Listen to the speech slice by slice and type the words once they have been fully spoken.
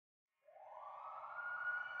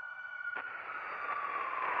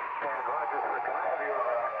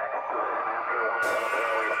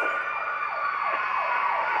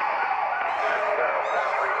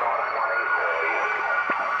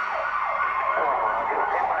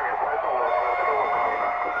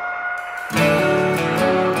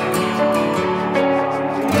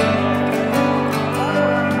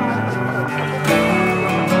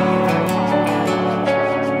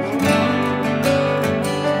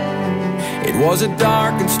was a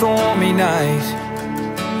dark and stormy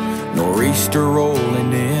night, nor'easter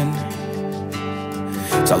rolling in.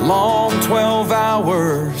 It's a long 12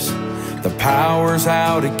 hours, the power's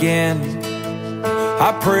out again.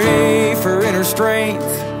 I pray for inner strength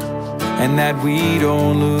and that we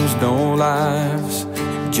don't lose no lives.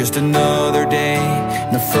 Just another day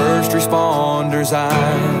in the first responders'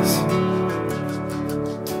 eyes.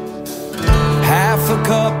 Half a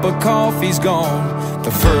cup of coffee's gone,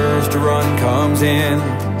 the first run comes in.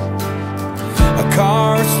 A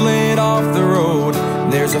car slid off the road,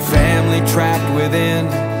 there's a family trapped within.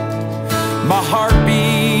 My heart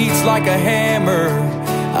beats like a hammer,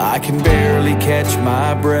 I can barely catch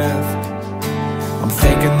my breath. I'm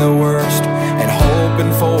thinking the worst and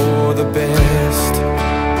hoping for the best.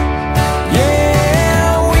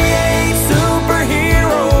 Yeah, we ain't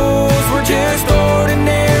superheroes, we're just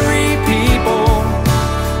ordinary people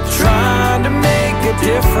trying to make a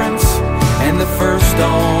difference, and the first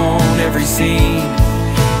on every scene.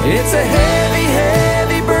 It's a heavy,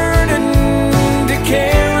 heavy burden to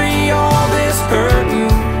carry all this hurting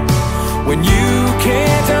when you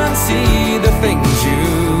can't unsee the things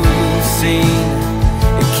you've seen.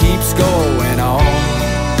 It keeps going on.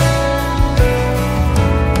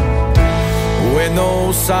 When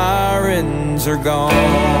those sirens are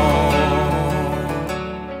gone.